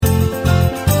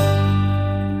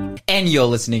And you're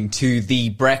listening to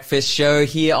The Breakfast Show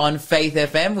here on Faith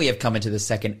FM. We have come into the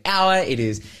second hour. It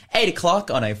is 8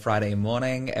 o'clock on a Friday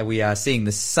morning, and we are seeing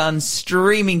the sun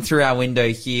streaming through our window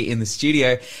here in the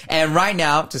studio. And right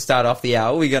now, to start off the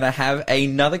hour, we're going to have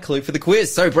another clue for the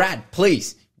quiz. So, Brad,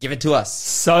 please give it to us.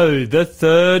 So, the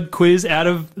third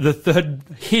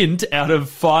hint out of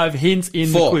 5 hints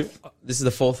in the quiz. This is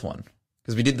the fourth one.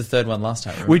 Because we did the third one last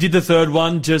time, remember? We did the third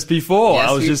one just before. Yes,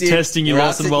 I was just testing you,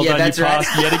 Austin. Well done, you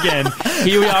passed yet again.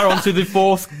 Here we are on to the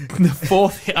fourth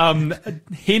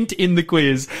hint in the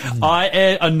quiz.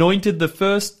 I anointed the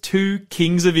first 2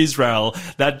 kings of Israel.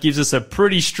 That gives us a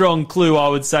pretty strong clue, I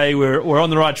would say. We're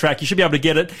on the right track. You should be able to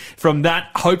get it from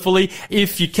that, hopefully.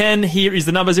 If you can, here is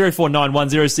the number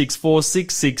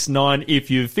 0491064669 if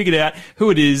you've figured out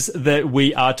who it is that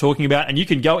we are talking about. And you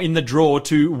can go in the draw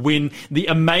to win the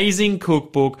amazing cookbook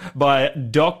by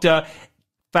Dr.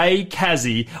 Faye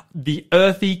Kazi, the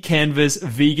Earthy Canvas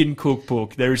Vegan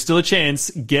Cookbook. There is still a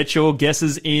chance. Get your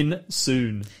guesses in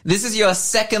soon. This is your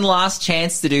second last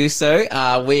chance to do so.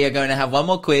 We are going to have one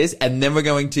more quiz, and then we're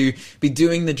going to be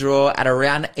doing the draw at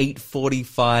around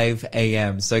 8:45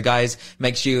 a.m. So, guys,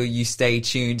 make sure you stay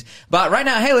tuned. But right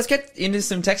now, hey, let's get into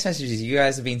some text messages. You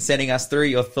guys have been sending us through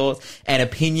your thoughts and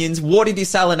opinions. Water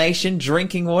desalination,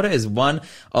 drinking water is one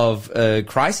of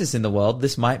crisis in the world.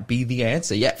 This might be the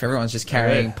answer. Yeah, if everyone's just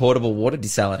carrying portable water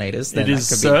desalinators, then it is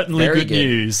certainly good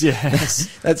news. Yes,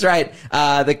 that's right.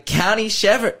 The county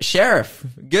sheriff,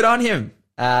 good on him.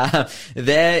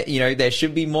 There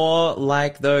should be more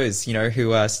like those,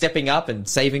 who are stepping up and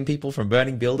saving people from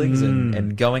burning buildings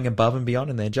and going above and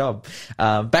beyond in their job.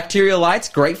 Bacterial lights,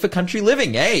 great for country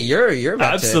living. Hey, you're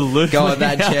about absolutely to go on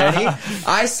that journey.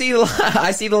 I see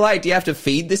the light. Do you have to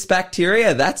feed this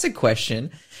bacteria? That's a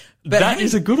question. But that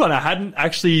is a good one. I hadn't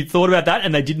actually thought about that,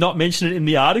 and they did not mention it in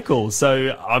the article,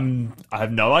 so I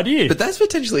have no idea. But that's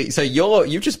potentially... So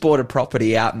you've just bought a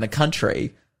property out in the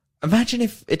country. Imagine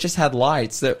if it just had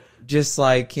lights that just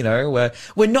we're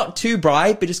not too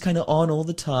bright, but just kind of on all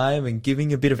the time and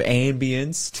giving a bit of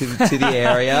ambience to the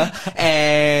area.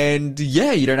 And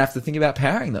yeah, you don't have to think about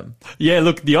powering them. Yeah,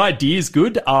 look, the idea is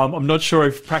good. I'm not sure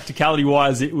if practicality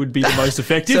wise it would be the most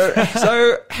effective.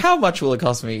 so how much will it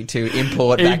cost me to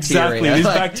import bacteria? Exactly. This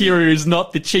bacteria is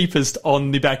not the cheapest on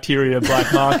the bacteria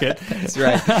black market. That's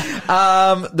right.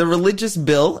 The religious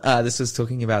bill, this was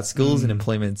talking about schools and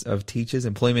employment of teachers,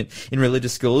 employment in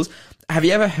religious schools. Have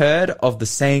you ever heard of the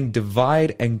saying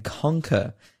divide and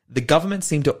conquer? The government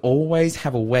seem to always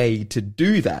have a way to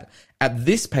do that. At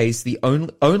this pace, the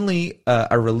only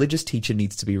a religious teacher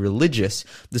needs to be religious.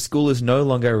 The school is no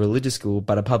longer a religious school,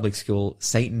 but a public school.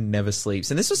 Satan never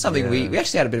sleeps. And this was something we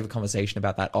actually had a bit of a conversation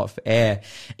about that off air,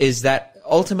 is that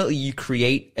ultimately you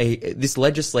create this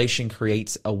legislation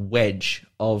creates a wedge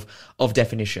of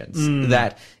definitions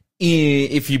that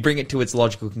if you bring it to its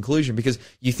logical conclusion, because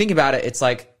you think about it, it's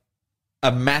like,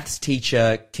 a maths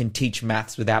teacher can teach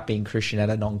maths without being Christian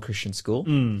at a non-Christian school.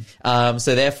 So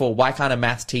therefore, why can't a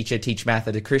maths teacher teach math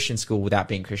at a Christian school without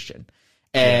being Christian?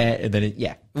 And then,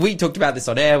 we talked about this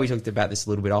on air. We talked about this a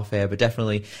little bit off air, but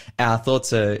definitely our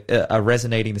thoughts are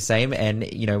resonating the same. And,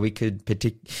 we could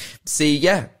see,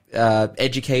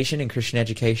 education and Christian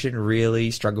education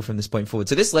really struggle from this point forward.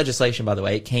 So this legislation, by the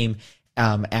way, it came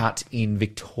out in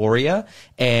Victoria,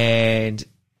 and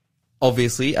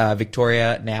obviously,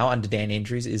 Victoria now under Dan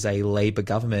Andrews is a Labor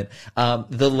government.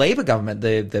 The Labor government,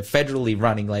 the federally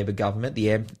running Labor government,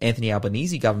 the Anthony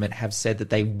Albanese government, have said that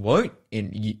they won't,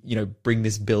 bring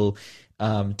this bill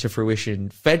to fruition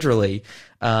federally.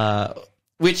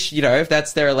 Which, if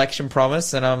that's their election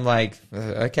promise, and I'm like,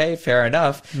 okay, fair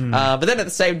enough. But then at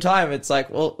the same time, it's like,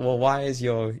 well, why is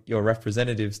your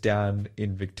representatives down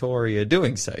in Victoria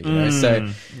doing so?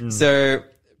 So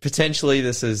potentially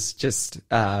this is just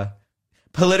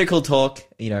political talk,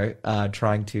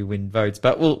 trying to win votes,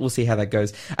 but we'll see how that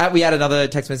goes. We had another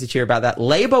text message here about that.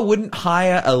 Labor wouldn't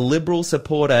hire a liberal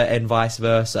supporter and vice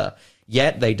versa.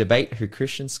 Yet they debate who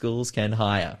Christian schools can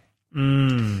hire.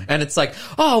 And it's like,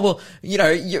 oh, well,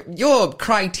 your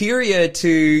criteria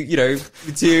to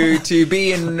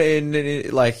be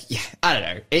in like, I don't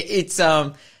know. It's,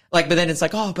 but then it's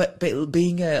like, oh, but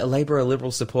being a Labor or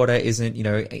Liberal supporter isn't,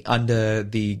 under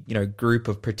the, group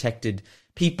of protected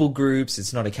people groups.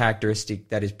 It's not a characteristic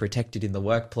that is protected in the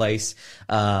workplace.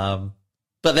 But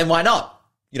then why not?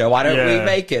 why don't we Yeah.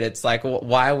 make it? It's like,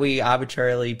 why are we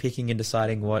arbitrarily picking and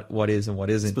deciding what is and what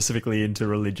isn't? Specifically into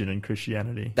religion and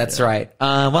Christianity. That's right.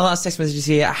 One last text message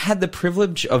here. I had the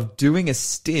privilege of doing a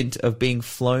stint of being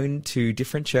flown to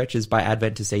different churches by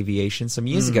Adventist Aviation some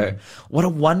years ago. What a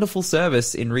wonderful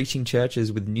service in reaching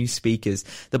churches with new speakers.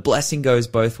 The blessing goes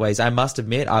both ways. I must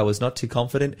admit, I was not too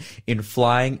confident in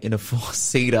flying in a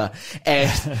four-seater.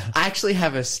 And I actually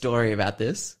have a story about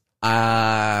this.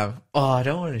 I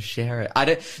don't want to share it.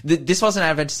 This wasn't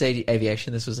Adventist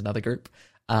Aviation. This was another group.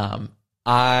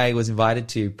 I was invited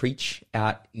to preach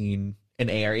out in an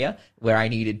area where I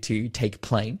needed to take a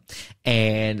plane,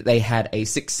 and they had a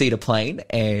 6-seater plane,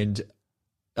 and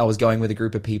I was going with a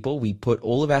group of people. We put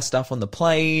all of our stuff on the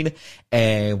plane,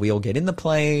 and we all get in the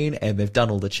plane, and they've done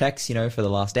all the checks, for the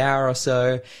last hour or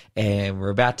so, and we're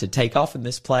about to take off in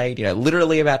this plane,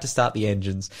 literally about to start the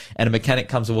engines, and a mechanic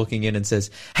comes walking in and says,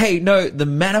 "Hey, no, the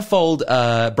manifold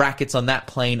brackets on that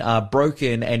plane are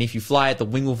broken, and if you fly it, the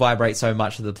wing will vibrate so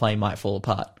much that the plane might fall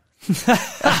apart."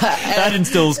 That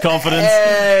instills confidence.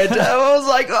 And I was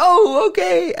like, "Oh,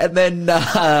 okay." And then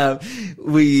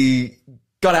we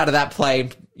got out of that plane,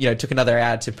 took another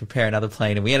hour to prepare another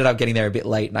plane, and we ended up getting there a bit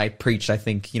late, and I preached, I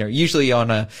think, usually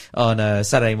on a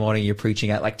Saturday morning you're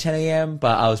preaching at like 10 a.m.,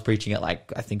 but I was preaching at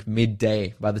like, I think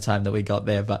midday by the time that we got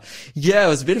there. But yeah, it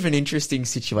was a bit of an interesting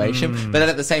situation. But then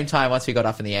at the same time, once we got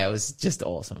up in the air, it was just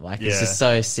awesome. Like, it's just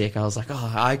so sick. I was like,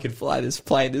 oh, I could fly this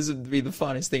plane. This would be the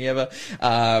funnest thing ever.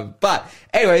 But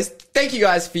anyways, thank you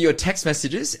guys for your text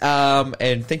messages.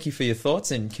 And thank you for your thoughts,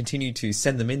 and continue to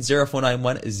send them in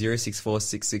 0491 064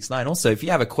 669. Also, if you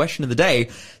have a question of the day,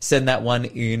 send that one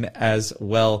in as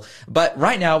well. But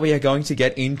right now we are going to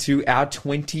get into our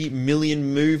 20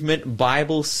 million movement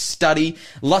Bible study.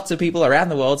 Lots of people around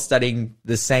the world studying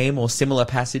the same or similar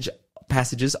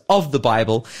passages of the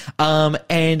Bible.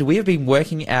 And we have been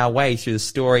working our way through the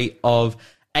story of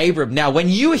Abram. Now, when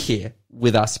you were here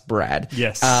with us, Brad,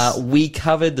 yes, we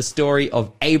covered the story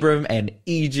of Abram and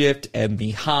Egypt and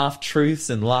the half-truths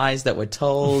and lies that were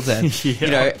told, and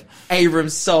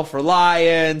Abram's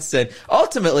self-reliance, and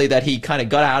ultimately that he kind of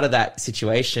got out of that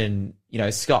situation,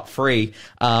 scot-free,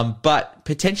 but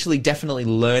potentially definitely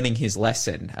learning his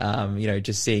lesson,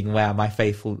 just seeing, wow, my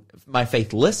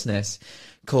faithlessness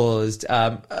caused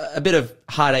a bit of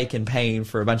heartache and pain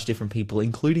for a bunch of different people,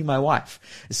 including my wife.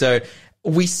 So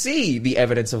we see the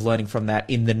evidence of learning from that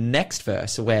in the next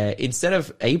verse, where instead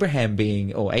of Abram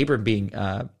being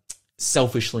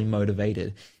selfishly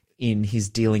motivated in his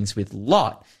dealings with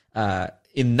Lot,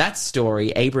 in that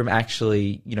story, Abram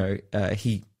actually,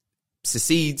 he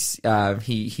secedes.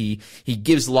 He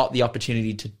gives Lot the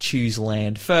opportunity to choose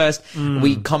land first.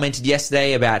 We commented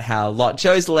yesterday about how Lot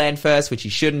chose the land first, which he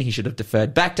shouldn't. He should have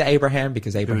deferred back to Abraham,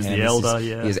 because Abraham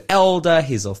is elder,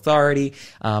 his authority.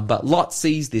 But Lot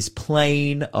sees this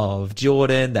plain of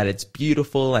Jordan, that it's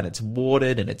beautiful and it's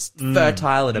watered and it's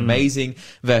fertile and amazing,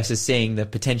 versus seeing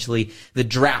the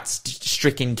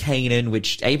drought-stricken Canaan,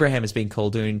 which Abraham has been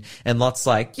called to. And Lot's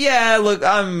like, yeah, look,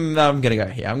 I'm going to go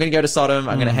here. I'm going to go to Sodom.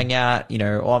 I'm going to hang out,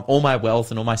 all my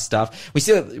wealth and all my stuff. We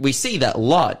see that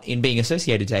Lot, in being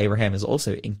associated to Abraham, is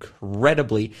also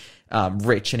incredibly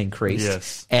rich and increased.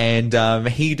 Yes. And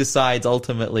he decides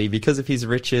ultimately, because of his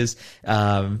riches,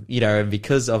 and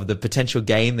because of the potential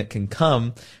gain that can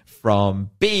come from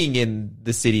being in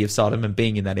the city of Sodom and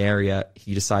being in that area,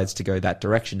 he decides to go that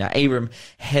direction. Now, Abram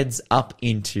heads up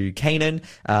into Canaan,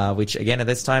 which again at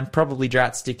this time probably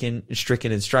drought-stricken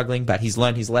and struggling, but he's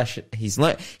learned his lesson.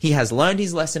 He has learned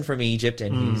his lesson from Egypt,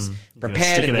 and he's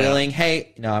prepared and willing.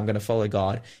 Hey, I'm going to follow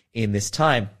God in this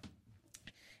time.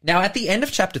 Now, at the end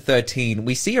of chapter 13,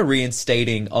 we see a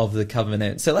reinstating of the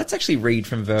covenant. So let's actually read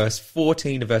from verse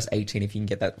 14 to verse 18, if you can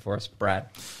get that for us, Brad.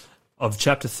 Of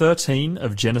chapter 13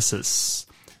 of Genesis,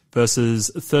 verses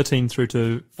 13 through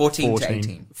to 14 to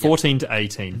 18. 14 to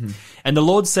 18. Mm-hmm. And the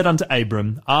Lord said unto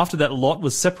Abram, after that Lot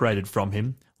was separated from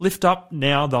him, lift up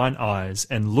now thine eyes,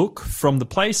 and look from the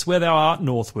place where thou art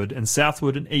northward, and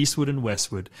southward, and eastward, and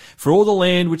westward. For all the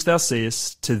land which thou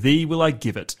seest, to thee will I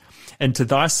give it, and to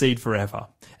thy seed forever.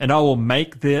 And I will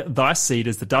make thy seed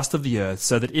as the dust of the earth,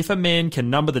 so that if a man can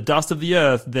number the dust of the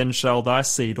earth, then shall thy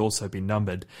seed also be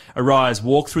numbered. Arise,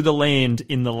 walk through the land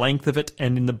in the length of it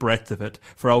and in the breadth of it,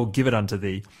 for I will give it unto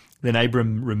thee. Then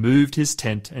Abram removed his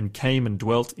tent, and came and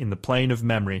dwelt in the plain of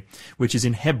Mamre, which is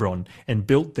in Hebron, and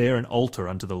built there an altar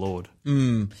unto the Lord.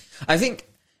 I think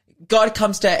God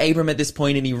comes to Abram at this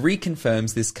point and he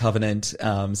reconfirms this covenant,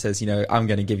 says, I'm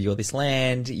going to give you all this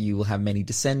land. You will have many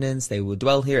descendants. They will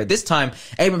dwell here. At this time,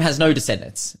 Abram has no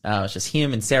descendants. It's just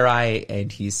him and Sarai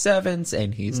and his servants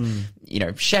and his,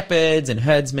 shepherds and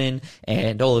herdsmen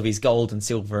and all of his gold and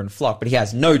silver and flock, but he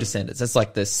has no descendants. That's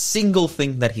like the single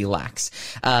thing that he lacks.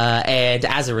 And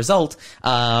as a result,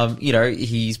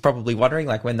 he's probably wondering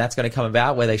like when that's going to come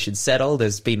about, where they should settle.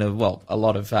 There's been a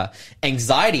lot of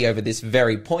anxiety over this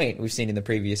very point we've seen in the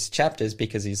previous chapters,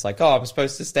 because he's like, I'm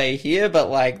supposed to stay here, but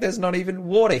like there's not even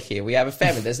water here. We have a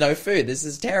famine. There's no food. This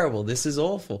is terrible. This is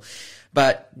awful.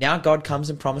 But now God comes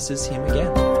and promises him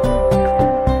again.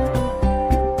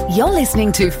 You're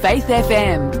listening to Faith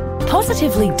FM,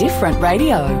 positively different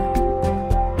radio.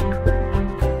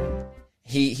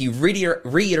 He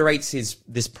reiterates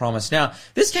this promise. Now,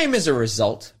 this came as a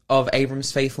result of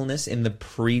Abram's faithfulness in the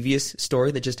previous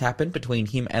story that just happened between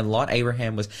him and Lot.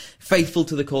 Abraham was faithful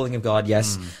to the calling of God.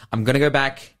 Yes, I'm going to go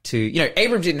back to,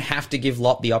 Abram didn't have to give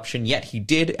Lot the option, yet he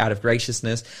did out of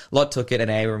graciousness. Lot took it, and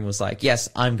Abram was like, yes,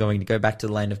 I'm going to go back to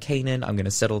the land of Canaan. I'm going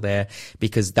to settle there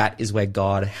because that is where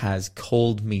God has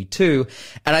called me to.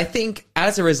 And I think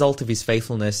as a result of his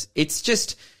faithfulness, it's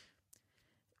just,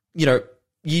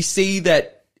 you see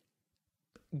that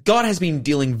God has been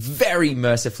dealing very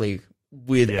mercifully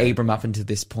with Abram up until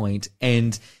this point.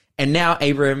 And now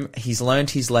Abram, he's learned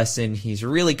his lesson. He's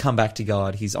really come back to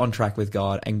God. He's on track with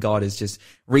God. And God is just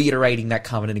reiterating that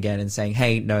covenant again and saying,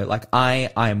 hey, no, like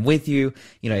I am with you.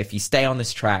 If you stay on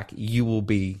this track, you will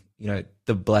be,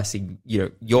 the blessing, your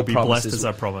be promises. blessed as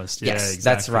I promised. Yes, Yeah, exactly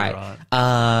that's right.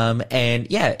 And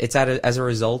it's as a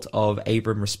result of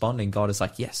Abram responding. God is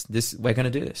like, yes, we're going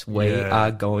to do this. We are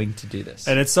going to do this.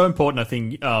 And it's so important, I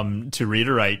think, to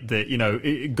reiterate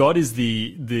that, God is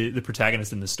the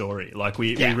protagonist in the story. Like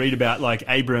we read about like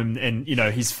Abram and,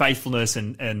 his faithfulness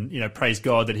and, praise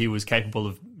God that he was capable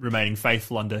of remaining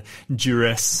faithful under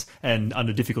duress and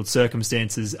under difficult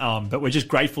circumstances. But we're just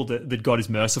grateful that God is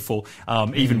merciful,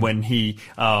 even when he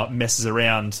messes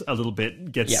around a little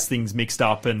bit, gets things mixed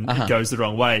up and it goes the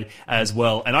wrong way as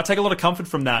well. And I take a lot of comfort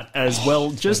from that as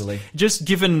well. Just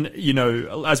given,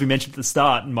 as we mentioned at the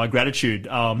start, my gratitude,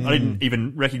 I didn't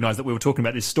even recognize that we were talking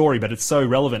about this story, but it's so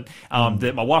relevant,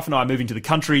 that my wife and I are moving to the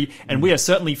country, and we are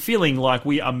certainly feeling like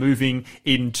we are moving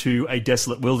into a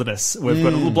desolate wilderness. We've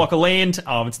got a little block of land.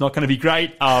 It's not going to be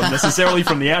great, necessarily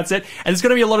from the outset. And there's going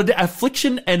to be a lot of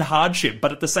affliction and hardship.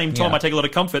 But at the same time, I take a lot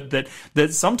of comfort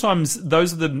that sometimes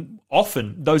those are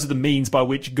the means by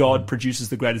which God produces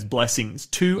the greatest blessings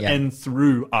to and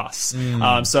through us.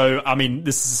 So, I mean,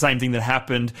 this is the same thing that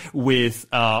happened with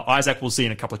Isaac, we'll see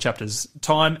in a couple of chapters'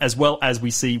 time, as well as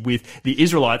we see with the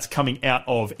Israelites coming out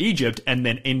of Egypt and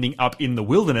then ending up in the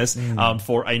wilderness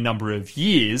for a number of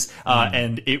years.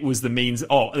 And it was the means,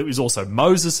 it was also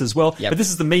Moses as well. But this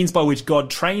is the means by which God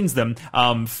trains them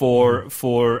for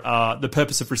the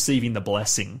purpose of receiving the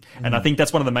blessing. And I think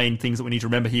that's one of the main things that we need to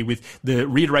remember here with the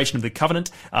reiteration of the covenant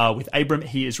with Abram.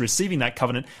 He is receiving that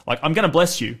covenant like, I'm going to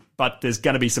bless you, but there's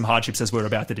going to be some hardships, as we're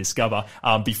about to discover,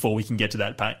 before we can get to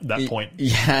that point.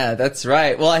 Yeah, that's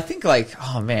right. Well, I think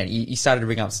you started to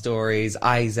bring up stories,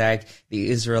 Isaac, the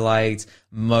Israelites,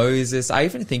 Moses. I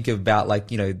even think about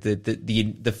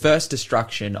the first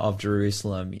destruction of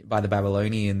Jerusalem by the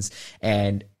Babylonians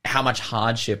and how much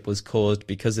hardship was caused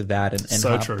because of that and so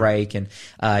heartbreak. True.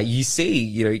 And you see,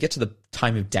 you get to the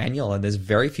time of Daniel, and there's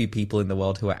very few people in the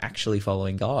world who are actually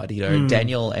following God.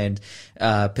 Daniel and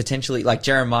potentially like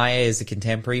Jeremiah is a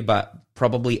contemporary, but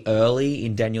probably early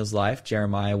in Daniel's life,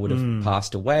 Jeremiah would have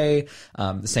passed away.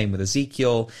 The same with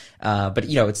Ezekiel. But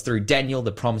it's through Daniel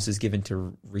the promise is given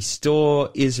to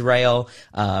restore Israel.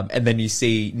 And then you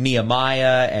see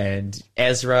Nehemiah and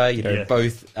Ezra,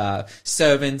 both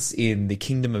servants in the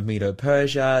kingdom of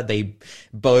Medo-Persia. They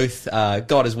both,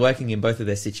 God is working in both of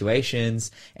their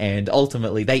situations, and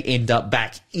ultimately they end up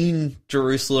back in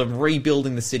Jerusalem,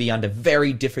 rebuilding the city under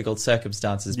very difficult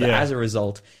circumstances. But as a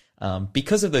result,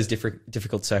 because of those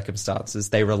difficult circumstances,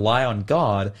 they rely on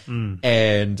God,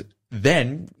 and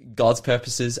then God's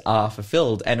purposes are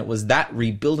fulfilled. And it was that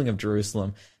rebuilding of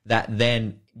Jerusalem that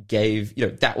then gave,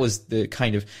 that was the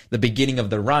kind of the beginning of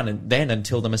the run, and then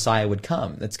until the Messiah would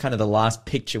come. That's kind of the last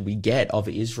picture we get of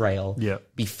Israel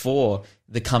before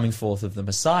the coming forth of the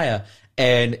Messiah.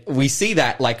 And we see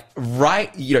that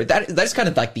that's kind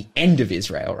of like the end of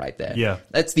Israel right there. Yeah.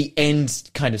 That's the end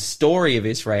kind of story of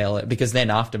Israel, because then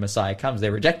after Messiah comes, they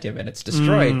reject him and it's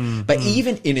destroyed. But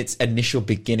even in its initial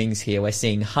beginnings here, we're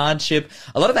seeing hardship.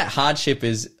 A lot of that hardship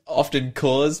is often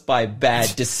caused by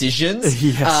bad decisions,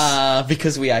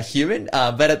 because we are human.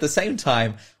 But at the same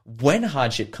time, when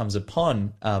hardship comes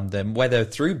upon them, whether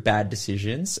through bad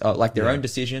decisions, like their own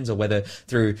decisions, or whether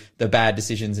through the bad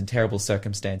decisions and terrible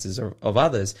circumstances of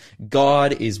others,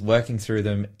 God is working through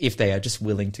them if they are just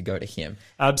willing to go to Him.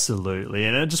 Absolutely.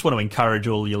 And I just want to encourage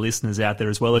all your listeners out there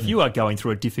as well. If you are going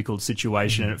through a difficult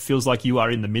situation and it feels like you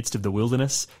are in the midst of the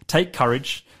wilderness, take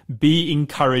courage. Be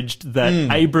encouraged that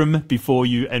Abram before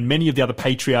you and many of the other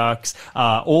patriarchs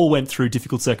all went through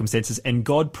difficult circumstances, and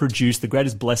God produced the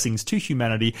greatest blessings to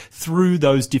humanity through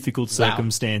those difficult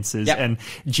circumstances. Yep. And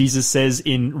Jesus says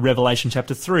in Revelation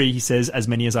chapter 3, he says, as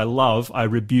many as I love, I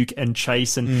rebuke and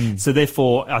chasten. So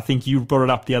therefore, I think you brought it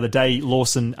up the other day,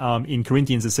 Lawson, in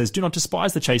Corinthians, it says, do not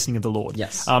despise the chastening of the Lord.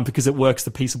 Yes. Because it works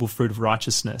the peaceable fruit of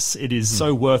righteousness. It is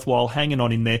so worthwhile hanging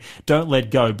on in there. Don't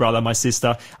let go, brother, my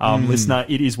sister, listener.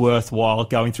 It is worthwhile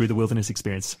going through the wilderness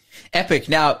experience. Epic.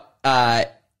 Now,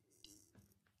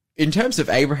 in terms of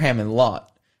Abraham and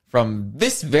Lot, from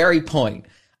this very point,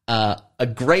 a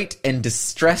great and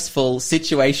distressful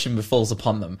situation befalls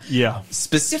upon them. Yeah.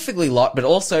 Specifically Lot, but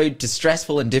also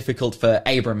distressful and difficult for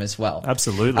Abram as well.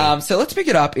 Absolutely. So let's pick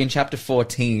it up in chapter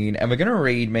 14, and we're going to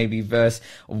read maybe verse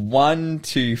 1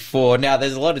 to 4. Now,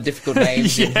 there's a lot of difficult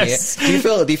names Yes. in here.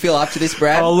 Do you feel up to this,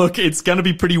 Brad? Oh, look, it's going to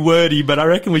be pretty wordy, but I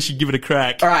reckon we should give it a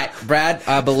crack. All right, Brad,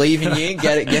 I believe in you.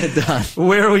 Get it done.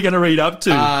 Where are we going to read up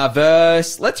to?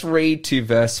 Let's read to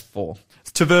verse 4.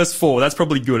 To verse 4. That's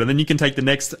probably good. And then you can take the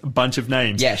next bunch of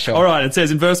names. Yeah, sure. All right. It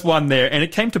says in verse 1 there, and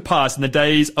it came to pass in the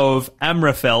days of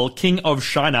Amraphel, king of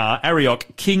Shinar,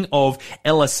 Arioch, king of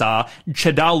Elasar,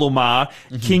 Chedorlaomer,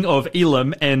 king of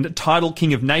Elam, and Tidal,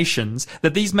 king of nations,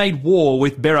 that these made war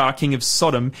with Bera, king of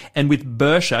Sodom, and with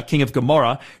Bersha, king of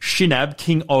Gomorrah, Shinab,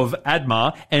 king of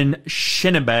Admah, and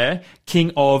Sheneber,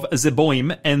 king of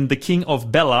Zeboim, and the king of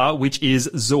Bela, which is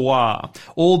Zoar.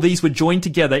 All these were joined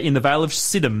together in the vale of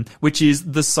Siddim, which is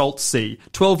the Salt Sea.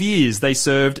 12 years they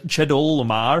served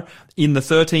Chedorlaomer. In the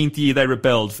 13th year they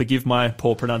rebelled. Forgive my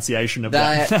poor pronunciation of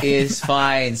that. That is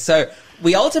fine. So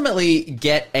we ultimately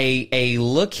get a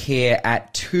look here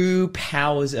at two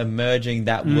powers emerging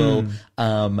that will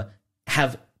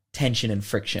have tension and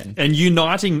friction. And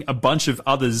uniting a bunch of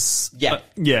others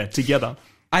together.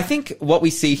 I think what we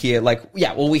see here,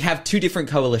 we have two different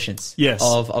coalitions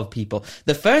of people.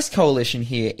 The first coalition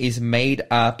here is made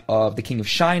up of the king of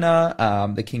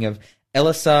Shinar, the king of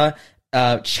Elasar,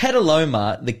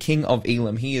 Chedorlaomer, the king of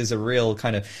Elam. He is a real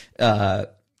kind of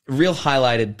real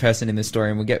highlighted person in this story,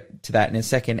 and we'll get to that in a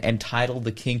second. And Tidal,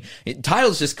 the king.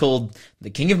 Tidal's just called the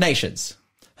King of Nations.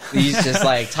 He's just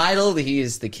titled, he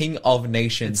is the King of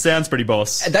Nations. It sounds pretty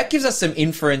boss. That gives us some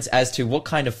inference as to what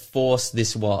kind of force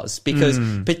this was, because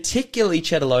particularly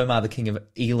Chedorlaomer, the king of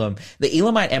Elam, the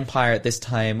Elamite Empire at this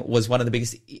time was one of the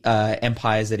biggest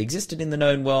empires that existed in the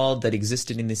known world, that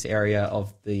existed in this area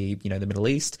of the Middle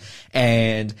East,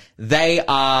 and they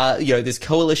are this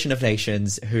coalition of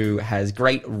nations who has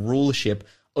great rulership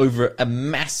over a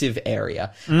massive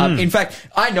area. In fact,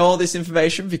 I know all this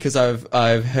information because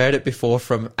I've heard it before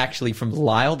from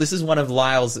Lyle. This is one of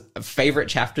Lyle's favorite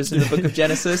chapters in the book of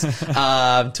Genesis,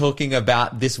 talking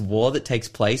about this war that takes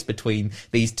place between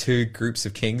these two groups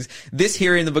of kings. This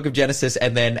here in the book of Genesis,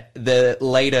 and then the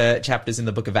later chapters in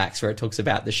the book of Acts where it talks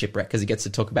about the shipwreck, because he gets to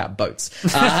talk about boats.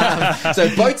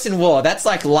 So boats and war, that's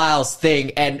Lyle's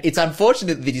thing. And it's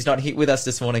unfortunate that he's not here with us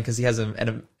this morning because he has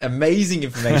an amazing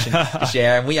information to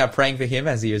share. And we are praying for him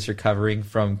as he is recovering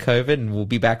from COVID, and we'll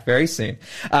be back very soon.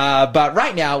 But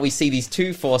right now we see these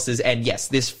two forces, and yes,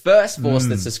 this first force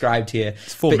that's described here,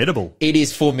 it's formidable. It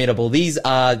is formidable. These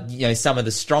are, some of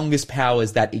the strongest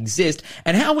powers that exist,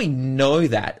 and how we know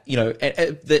that,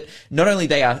 that not only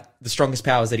they are the strongest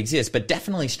powers that exist, but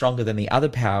definitely stronger than the other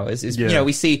powers is,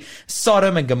 we see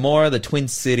Sodom and Gomorrah, the twin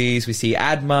cities. We see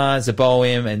Admah,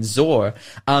 Zeboim, and Zor.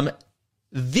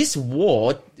 This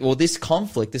war, or this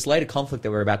conflict, this later conflict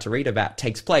that we're about to read about,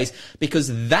 takes place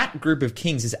because that group of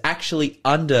kings is actually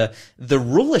under the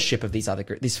rulership of this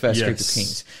first group of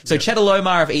kings. So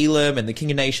Chedorlaomer of Elam and the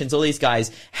King of Nations, all these guys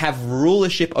have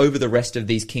rulership over the rest of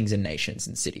these kings and nations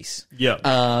and cities.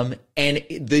 And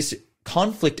this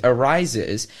conflict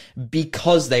arises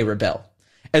because they rebel.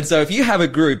 And so if you have a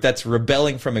group that's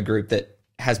rebelling from a group that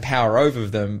has power over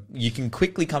them, you can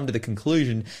quickly come to the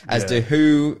conclusion as to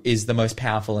who is the most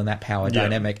powerful in that power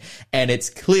dynamic. And it's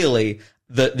clearly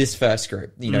this first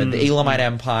group, the Elamite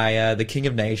Empire, the King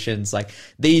of Nations.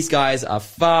 These guys are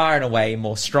far and away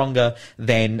more stronger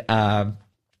than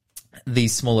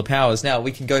these smaller powers. Now,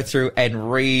 we can go through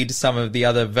and read some of the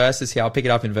other verses here. I'll pick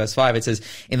it up in verse 5. It says,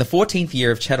 in the 14th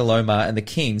year of Chedorlaomer, and the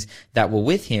kings that were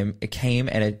with him came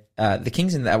and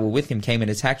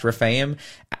attacked Rephaim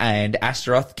and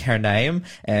Ashtaroth Karnaim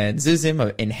and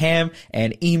Zuzim in Ham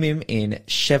and Emim in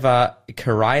Sheva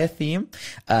Kiriathaim,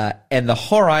 and the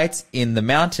Horites in the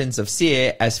mountains of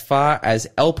Seir as far as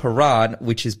El Paran,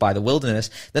 which is by the wilderness.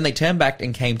 Then they turned back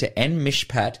and came to En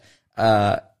Mishpat,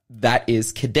 that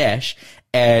is Kadesh,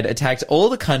 and attacked all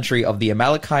the country of the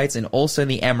Amalekites and also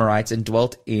the Amorites, and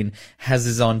dwelt in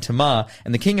Hazazon Tamar.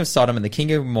 And the king of Sodom and the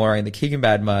king of Gomorrah and the king of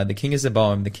Admah and the king of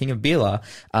Zeboim, the king of Bela,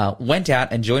 went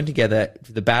out and joined together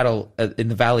for the battle in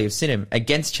the valley of Siddim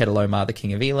against Chedorlaomer, the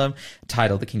king of Elam,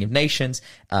 Tidal, the king of nations,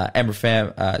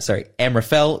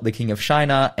 Amraphel, the king of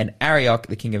Shinar, and Arioch,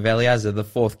 the king of Eleazar, the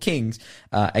fourth kings,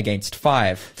 against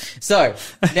 5. So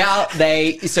now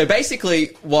so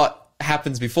basically what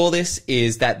happens before this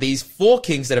is that these 4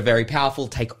 kings that are very powerful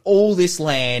take all this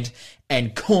land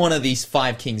and corner these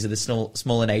 5 kings of the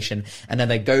smaller nation, and then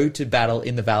they go to battle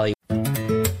in the valley.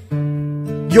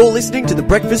 You're listening to the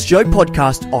Breakfast Show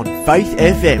podcast on Faith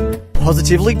FM.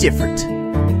 Positively different.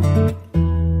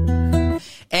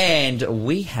 And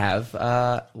we have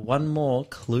one more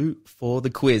clue for the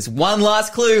quiz. One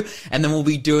last clue, and then we'll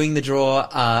be doing the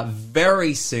draw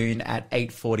very soon at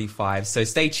 8:45. So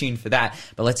stay tuned for that.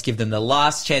 But let's give them the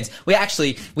last chance. We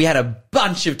had a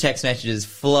bunch of text messages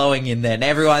flowing in there, and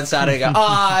everyone started to go,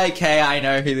 oh, okay, I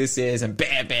know who this is, and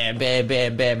bam, bam, bam,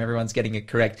 bam, bam, everyone's getting it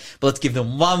correct. But let's give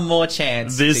them one more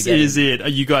chance. This is it.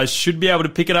 You guys should be able to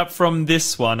pick it up from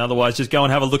this one. Otherwise, just go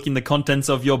and have a look in the contents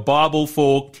of your Bible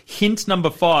for hint number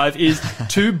 5 is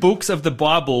 2 books of the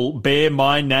Bible bear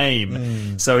my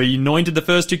name. So he anointed the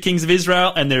first 2 kings of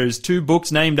Israel, and there is 2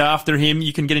 books named after him.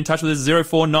 You can get in touch with us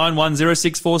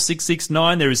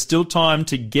 0491064669. There is still time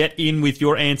to get in with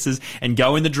your answers and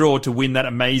go in the draw to win that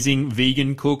amazing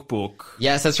vegan cookbook.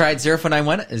 Yes, that's right.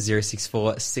 0491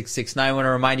 064 669. I want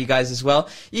to remind you guys as well,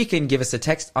 you can give us a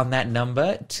text on that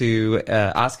number to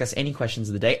ask us any questions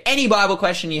of the day. Any Bible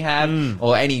question you have,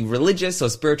 or any religious or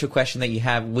spiritual question that you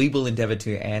have, we will endeavor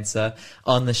to answer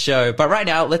on the show. But right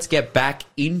now, let's get back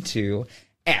into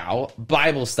our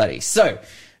Bible study. So,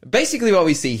 basically what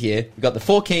we see here, we've got the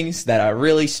 4 kings that are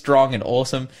really strong and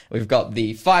awesome. We've got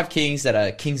the 5 kings that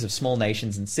are kings of small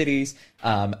nations and cities.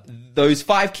 Those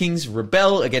 5 kings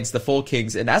rebel against the 4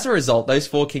 kings, and as a result, those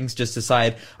 4 kings just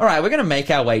decide, all right, we're going to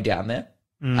make our way down there.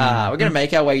 We're going to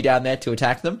make our way down there to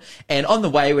attack them. And on the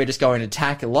way, we're just going to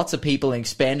attack lots of people and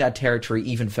expand our territory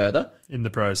even further. In the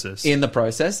process.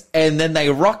 And then they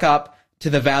rock up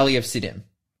to the Valley of Siddim,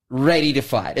 ready to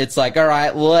fight. It's like, all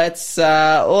right, let's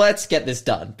get this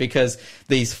done, because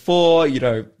these 4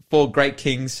 great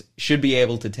kings should be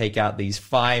able to take out these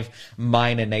 5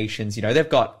 minor nations. They've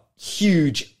got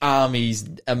huge armies,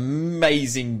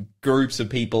 amazing groups of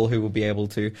people who will be able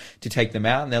to take them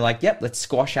out. And they're like, yep, let's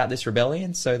squash out this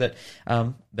rebellion so that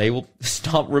they will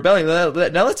stop rebelling.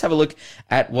 Now let's have a look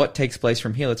at what takes place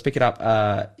from here. Let's pick it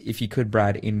up, if you could,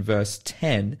 Brad, in verse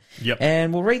 10. Yep.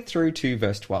 And we'll read through to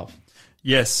verse 12.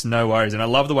 Yes, no worries. And I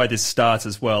love the way this starts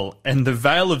as well. And the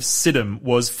Vale of Siddim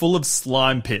was full of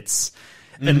slime pits.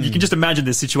 And you can just imagine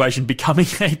this situation becoming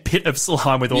a pit of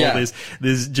slime with all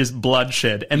this just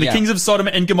bloodshed. And the kings of Sodom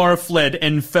and Gomorrah fled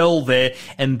and fell there,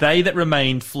 and they that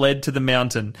remained fled to the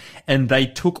mountain. And they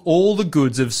took all the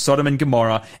goods of Sodom and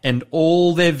Gomorrah and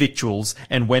all their victuals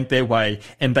and went their way.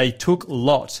 And they took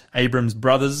Lot, Abram's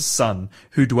brother's son,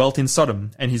 who dwelt in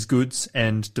Sodom, and his goods,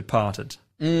 and departed.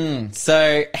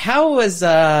 So how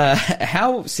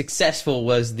successful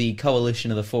was the coalition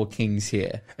of the 4 kings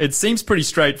here? It seems pretty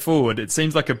straightforward. It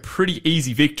seems like a pretty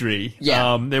easy victory.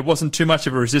 Yeah. There wasn't too much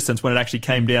of a resistance when it actually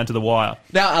came down to the wire.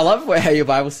 Now, I love how your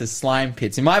Bible says slime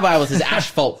pits. In my Bible, it says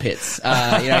asphalt pits.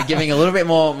 Giving a little bit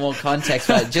more context,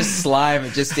 but just slime,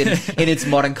 just in its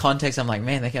modern context, I'm like,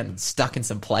 man, they got stuck in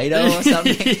some Play-Doh or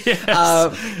something.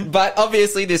 Yes. But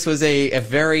obviously, this was a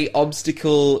very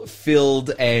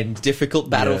obstacle-filled and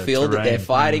difficult battlefield that they're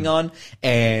fighting on,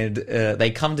 and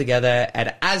they come together,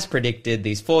 and as predicted,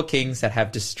 these 4 kings that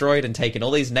have destroyed and taken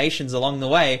all these nations along the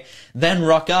way then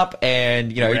rock up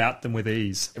and rout them with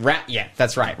ease.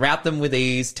 That's right, rout them with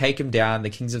ease, take them down. The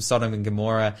kings of Sodom and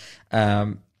Gomorrah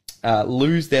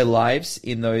lose their lives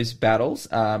in those battles,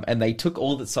 and they took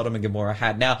all that Sodom and Gomorrah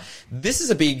had. Now, this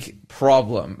is a big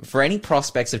problem for any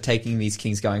prospects of taking these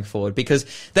kings going forward, because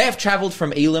they have traveled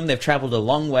from Elam, they've traveled a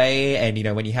long way, and,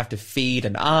 when you have to feed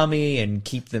an army and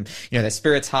keep them, their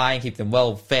spirits high and keep them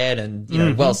well fed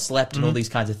and, well slept and all these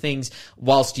kinds of things,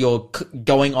 whilst you're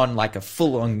going on like a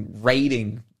full-on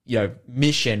raiding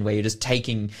mission where you're just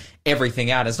taking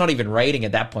everything out. It's not even raiding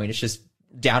at that point. It's just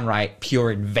downright pure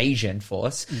invasion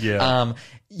force. Yeah.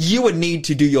 You would need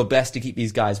to do your best to keep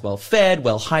these guys well fed,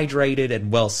 well hydrated,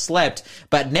 and well slept.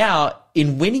 But now,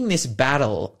 in winning this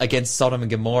battle against Sodom and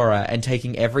Gomorrah and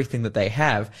taking everything that they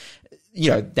have,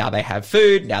 now they have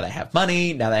food, now they have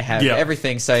money, now they have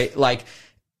everything. So,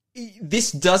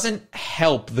 this doesn't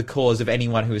help the cause of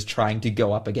anyone who is trying to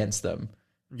go up against them.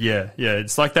 Yeah.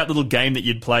 It's like that little game that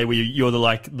you'd play where you're the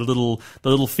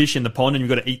little fish in the pond, and you've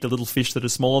got to eat the little fish that are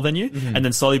smaller than you, and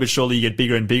then slowly but surely you get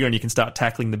bigger and bigger, and you can start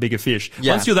tackling the bigger fish.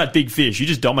 Yeah. Once you're that big fish, you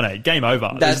just dominate. Game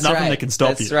over. There's nothing that can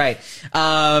stop you. That's right.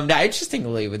 Now,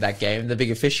 interestingly, with that game, the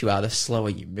bigger fish you are, the slower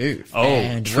you move. Oh,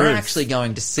 and truth. we're actually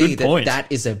going to see Good that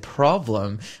is a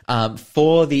problem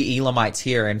for the Elamites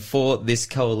here and for this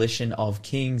coalition of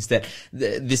kings. That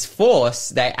this force,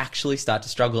 they actually start to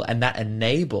struggle, and that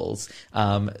enables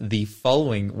the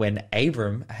following when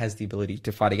Abram has the ability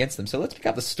to fight against them. So let's pick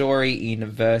up the story in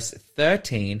verse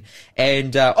 13.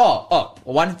 And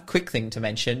one quick thing to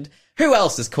mention: who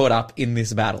else is caught up in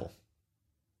this battle?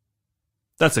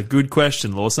 That's a good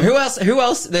question, Lawson. Who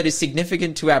else that is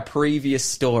significant to our previous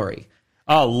story?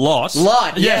 Lot.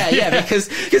 Yeah, because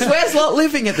where's Lot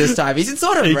living at this time? He's in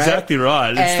Sodom, right? Exactly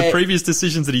right. It's the previous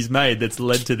decisions that he's made that's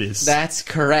led to this. That's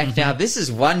correct. Now, this is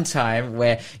one time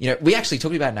where, we actually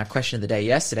talked about in our question of the day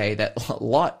yesterday that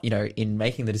Lot, in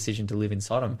making the decision to live in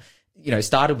Sodom,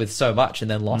 started with so much and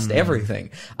then lost everything.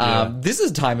 This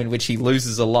is a time in which he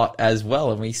loses a lot as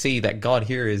well, and we see that God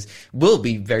here will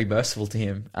be very merciful to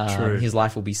him. His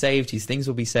life will be saved, his things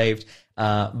will be saved.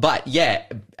 But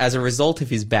as a result of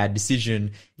his bad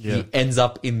decision, he ends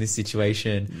up in this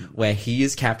situation where he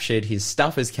is captured, his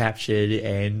stuff is captured,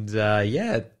 and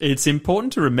It's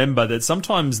important to remember that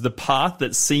sometimes the path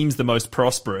that seems the most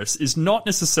prosperous is not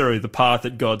necessarily the path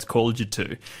that God's called you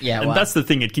to. Yeah, and that's the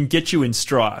thing; it can get you in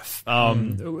strife.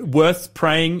 Worth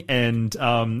praying and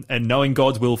knowing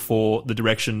God's will for the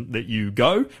direction that you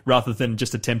go, rather than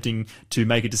just attempting to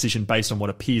make a decision based on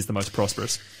what appears the most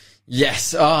prosperous.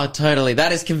 Yes. Oh, totally.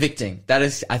 That is convicting. I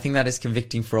think that is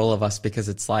convicting for all of us, because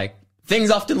it's like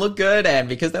things often look good, and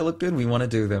because they look good, we want to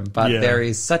do them. But there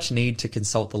is such need to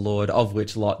consult the Lord, of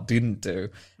which Lot didn't do.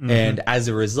 And as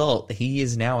a result, he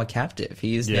is now a captive.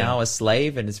 He is now a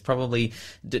slave, and it's probably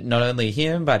not only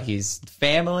him, but his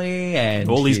family and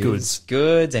all his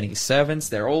goods and his servants.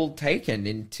 They're all taken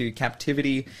into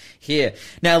captivity here.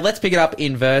 Now, let's pick it up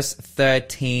in verse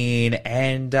 13,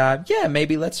 and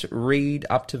maybe let's read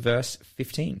up to verse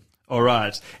 15. All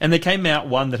right. And there came out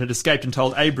one that had escaped and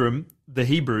told Abram the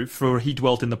Hebrew, for he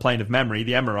dwelt in the plain of Mamre,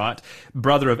 the Amorite,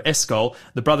 brother of Eshcol,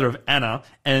 the brother of Anna,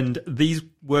 and these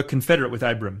were confederate with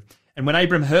Abram. And when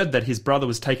Abram heard that his brother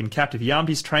was taken captive, he armed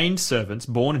his trained servants,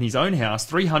 born in his own house,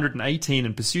 318,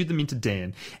 and pursued them into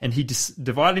Dan. And he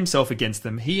divided himself against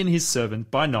them, he and his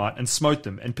servant, by night, and smote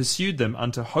them, and pursued them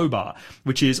unto Hobah,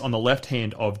 which is on the left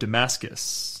hand of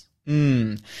Damascus.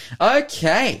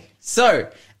 Okay. So,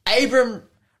 Abram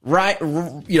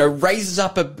raises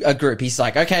up a group. He's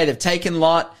like, okay, they've taken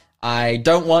Lot. I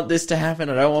don't want this to happen.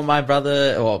 I don't want my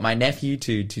brother or my nephew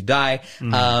to die.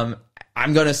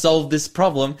 I'm going to solve this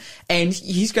problem. And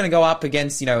he's going to go up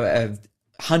against,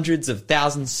 hundreds of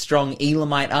thousands strong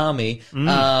Elamite army.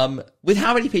 With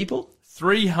how many people?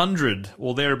 300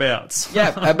 or thereabouts.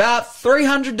 Yeah, about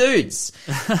 300 dudes.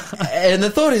 And the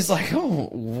thought is like, oh,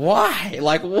 why?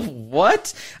 Like,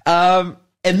 what?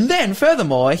 And then,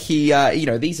 furthermore, he,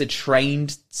 these are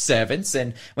trained servants,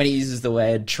 and when he uses the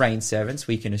word trained servants,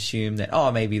 we can assume that,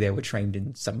 maybe they were trained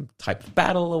in some type of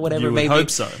battle or whatever. You would maybe,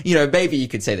 hope so. Maybe you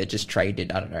could say they're just trained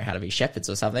in, I don't know, how to be shepherds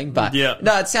or something, but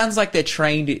no, it sounds like they're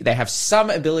trained, they have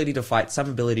some ability to fight, some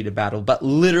ability to battle, but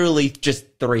literally just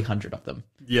 300 of them.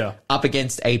 Yeah. Up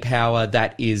against a power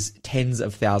that is tens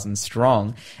of thousands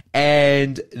strong,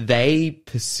 and they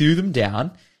pursue them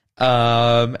down,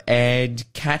 and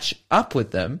catch up with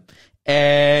them.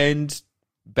 And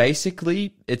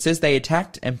basically, it says they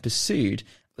attacked and pursued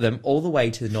them all the way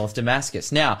to the north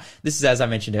Damascus. Now, this is, as I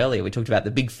mentioned earlier, we talked about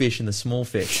the big fish and the small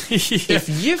fish. If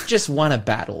you've just won a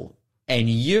battle and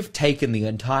you've taken the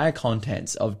entire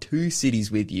contents of 2 cities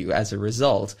with you as a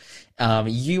result,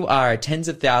 you are a tens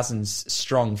of thousands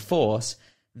strong force,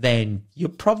 then you're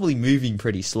probably moving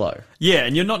pretty slow. Yeah,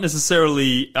 and you're not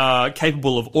necessarily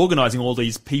capable of organising all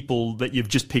these people that you've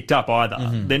just picked up either.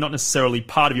 They're not necessarily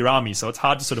part of your army, so it's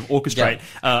hard to sort of orchestrate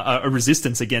a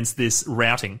resistance against this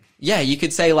routing. Yeah, you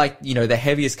could say, the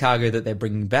heaviest cargo that they're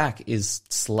bringing back is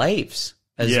slaves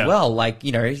as well.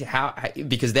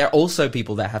 Because they're also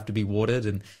people that have to be watered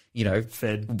and,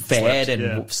 fed slept,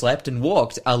 and slept and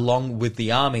walked along with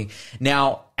the army.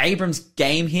 Now, Abram's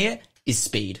game here is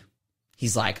speed.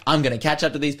 He's like, I'm going to catch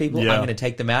up to these people. Yeah. I'm going to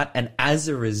take them out. And as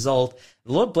a result,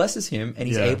 the Lord blesses him and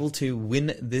he's able to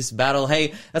win this battle.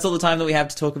 Hey, that's all the time that we have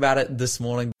to talk about it this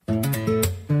morning.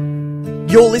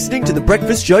 You're listening to the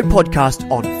Breakfast Show podcast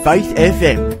on Faith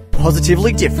FM.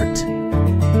 Positively different.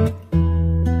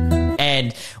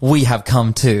 And we have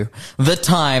come to the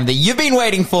time that you've been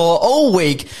waiting for all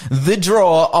week, the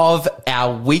draw of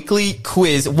our weekly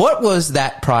quiz. What was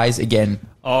that prize again?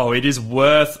 Oh, it is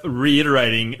worth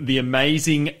reiterating the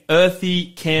amazing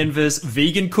Earthy Canvas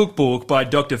Vegan Cookbook by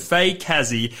Dr. Faye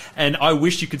Kazi. And I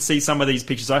wish you could see some of these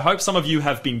pictures. I hope some of you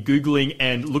have been Googling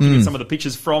and looking at some of the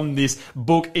pictures from this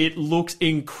book. It looks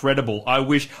incredible. I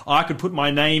wish I could put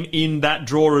my name in that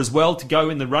drawer as well to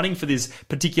go in the running for this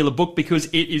particular book because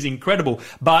it is incredible.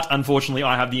 But unfortunately,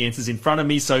 I have the answers in front of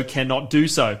me, so cannot do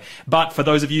so. But for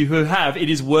those of you who have,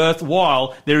 it is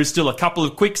worthwhile. There is still a couple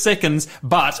of quick seconds,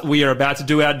 but we are about to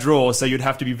do our draw, so you'd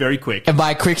have to be very quick. And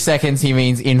by quick seconds, he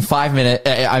means in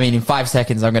 5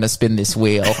 seconds, I'm going to spin this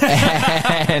wheel.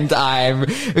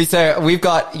 So we've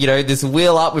got, this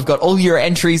wheel up. We've got all your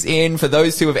entries in. For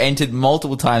those who have entered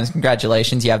multiple times,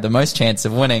 congratulations. You have the most chance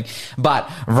of winning.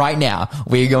 But right now,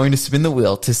 we're going to spin the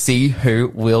wheel to see who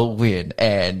will win.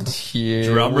 And here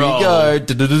Drum we roll.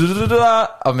 go.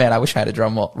 Oh man, I wish I had a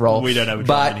drum roll. We don't have a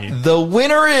drum But in here. the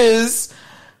winner is...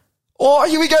 Oh,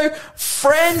 here we go.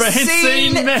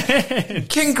 Francine Man.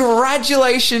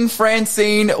 Congratulations,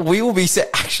 Francine. We will be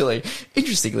actually,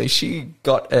 interestingly, she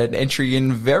got an entry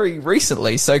in very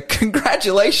recently. So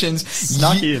congratulations.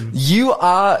 Snuck in. You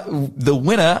are the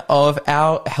winner of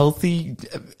our healthy,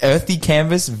 Earthy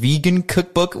Canvas vegan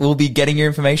cookbook. We'll be getting your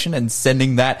information and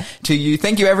sending that to you.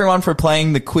 Thank you everyone for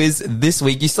playing the quiz this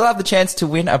week. You still have the chance to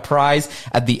win a prize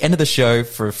at the end of the show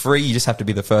for free. You just have to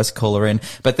be the first caller in.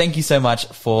 But thank you so much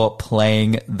for playing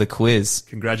the quiz.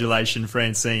 Congratulations,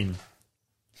 Francine.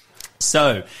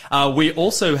 So, we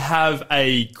also have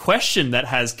a question that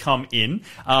has come in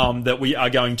that we are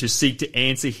going to seek to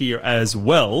answer here as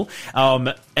well.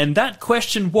 And that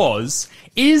question was,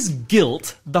 is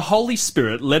guilt the Holy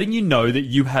Spirit letting you know that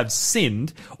you have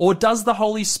sinned, or does the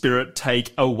Holy Spirit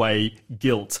take away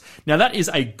guilt? Now, that is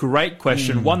a great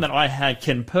question, one that I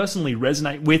can personally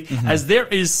resonate with, as there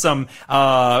is some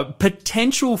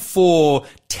potential for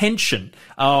tension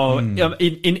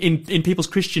in people's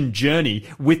Christian journey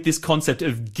with this concept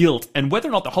of guilt and whether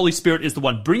or not the Holy Spirit is the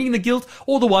one bringing the guilt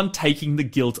or the one taking the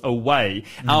guilt away.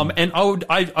 And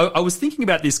I was thinking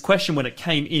about this question when it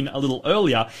came in a little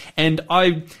earlier, and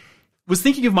I was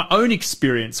thinking of my own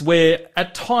experience where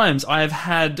at times I have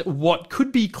had what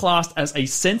could be classed as a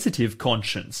sensitive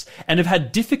conscience and have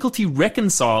had difficulty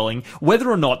reconciling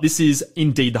whether or not this is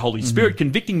indeed the Holy Spirit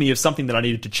convicting me of something that I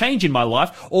needed to change in my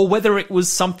life, or whether it was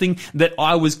something that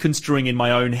I was construing in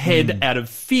my own head out of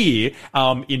fear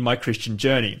in my Christian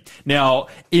journey. Now,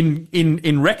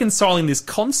 in reconciling this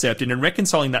concept and in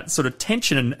reconciling that sort of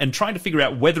tension and trying to figure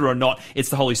out whether or not it's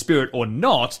the Holy Spirit or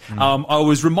not, I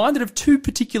was reminded of two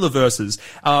particular verses.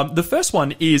 The first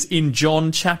one is in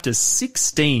John chapter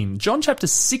 16. John chapter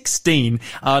 16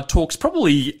 talks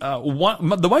probably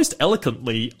the most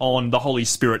eloquently on the Holy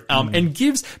Spirit and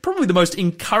gives probably the most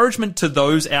encouragement to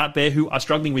those out there who are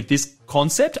struggling with this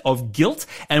concept of guilt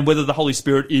and whether the Holy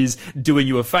Spirit is doing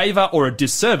you a favor or a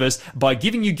disservice by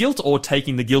giving you guilt or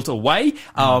taking the guilt away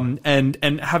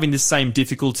and having the same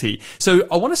difficulty. So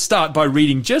I want to start by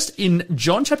reading just in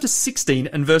John chapter 16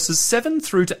 and verses 7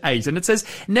 through to 8. And it says,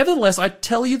 "Nevertheless, I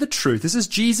tell you the truth." This is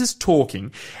Jesus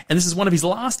talking, and this is one of his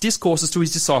last discourses to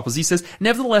his disciples. He says,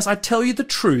 "Nevertheless, I tell you the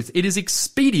truth. It is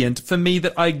expedient for me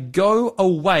that I go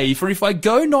away. For if I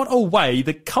go not away,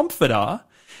 the Comforter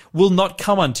will not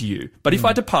come unto you. But if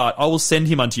I depart, I will send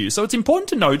him unto you." So it's important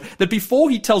to note that before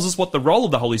he tells us what the role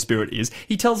of the Holy Spirit is,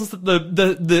 he tells us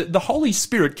that the Holy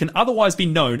Spirit can otherwise be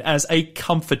known as a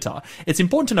comforter. It's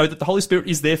important to note that the Holy Spirit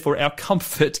is there for our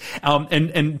comfort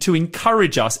and to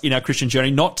encourage us in our Christian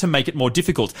journey, not to make it more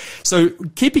difficult. So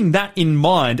keeping that in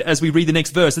mind as we read the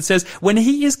next verse, it says, "When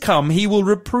he is come, he will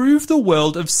reprove the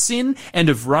world of sin and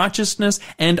of righteousness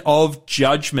and of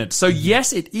judgment." So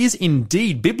yes, it is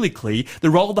indeed biblically the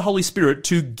role of the Holy Spirit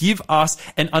to give us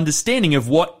an understanding of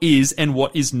what is and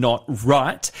what is not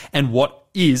right and what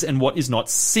is and what is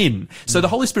not sin. So the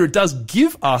Holy Spirit does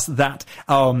give us that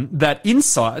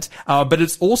insight, but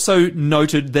it's also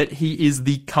noted that he is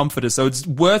the comforter. So it's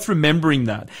worth remembering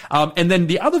that. And then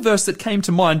the other verse that came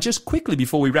to mind just quickly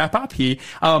before we wrap up here,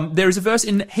 there is a verse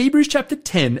in Hebrews chapter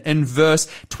 10 and verse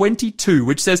 22,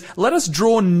 which says, "Let us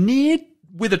draw near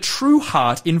with a true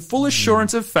heart in full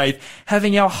assurance of faith,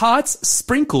 having our hearts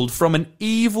sprinkled from an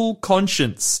evil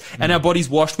conscience and our bodies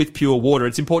washed with pure water.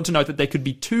 It's important to note that there could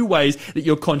be two ways that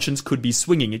your conscience could be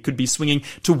swinging. It could be swinging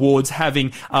towards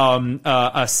having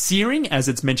a searing, as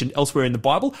it's mentioned elsewhere in the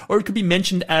Bible, or it could be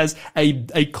mentioned as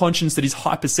a conscience that is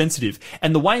hypersensitive.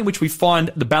 And the way in which we find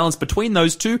the balance between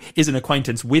those two is an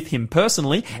acquaintance with him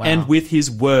personally and with his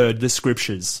word, the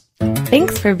scriptures.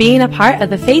 Thanks for being a part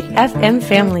of the Faith FM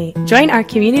family. Join our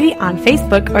community on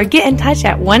Facebook or get in touch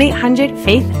at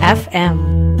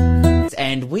 1-800-FAITH-FM.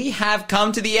 And we have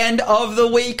come to the end of the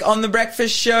week on The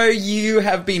Breakfast Show. You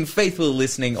have been faithful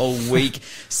listening all week,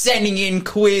 sending in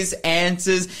quiz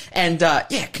answers. And,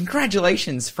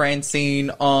 congratulations,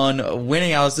 Francine, on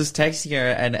winning. I was just texting her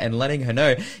and letting her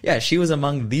know, she was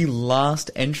among the last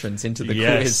entrants into the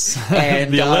quiz.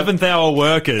 And the 11th hour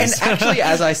workers. And actually,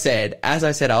 as I said, I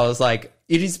was like,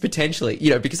 it is potentially,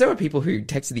 because there were people who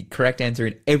texted the correct answer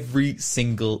in every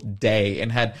single day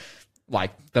and had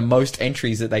like the most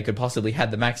entries that they could possibly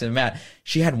had, the maximum amount.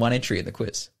 She had one entry in the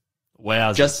quiz.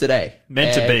 Wow. Just today.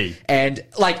 Meant to be. And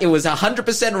like, it was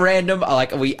 100% random.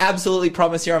 Like, we absolutely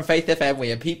promise here on Faith FM,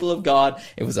 we are people of God.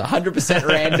 It was 100%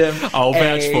 random. I'll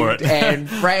vouch for it. And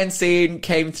Francine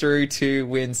came through to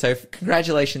win. So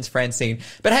congratulations, Francine.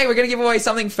 But hey, we're going to give away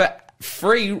something for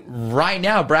free right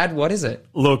now. Brad, what is it?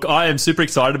 Look, I am super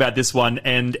excited about this one,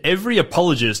 and every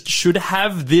apologist should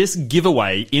have this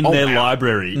giveaway in their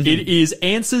library. Mm-hmm. It is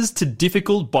Answers to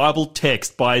Difficult Bible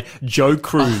Text by Joe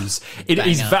Cruz. It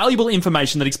is valuable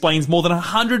information that explains more than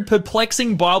 100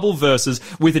 perplexing Bible verses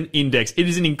with an index. It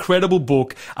is an incredible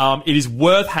book. It is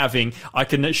worth having. I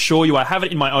can assure you, I have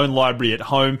it in my own library at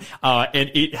home,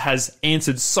 and it has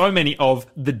answered so many of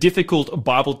the difficult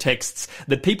Bible texts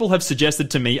that people have suggested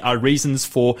to me are reasons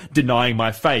for denying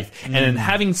my faith. And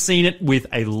having seen it with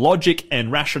a logic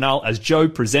and rationale as Joe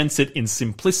presents it in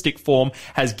simplistic form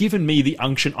has given me the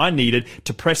unction I needed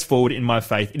to press forward in my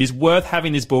faith. It is worth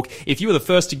having this book. If you are the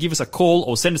first to give us a call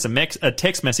or send us a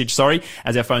text message,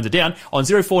 as our phones are down, on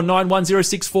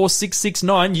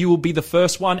 0491064669, you will be the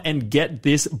first one and get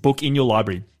this book in your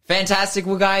library. Fantastic.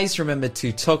 Well, guys, remember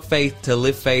to talk faith, to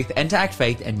live faith, and to act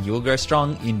faith, and you'll grow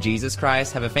strong in Jesus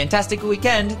Christ. Have a fantastic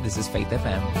weekend. This is Faith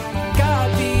FM.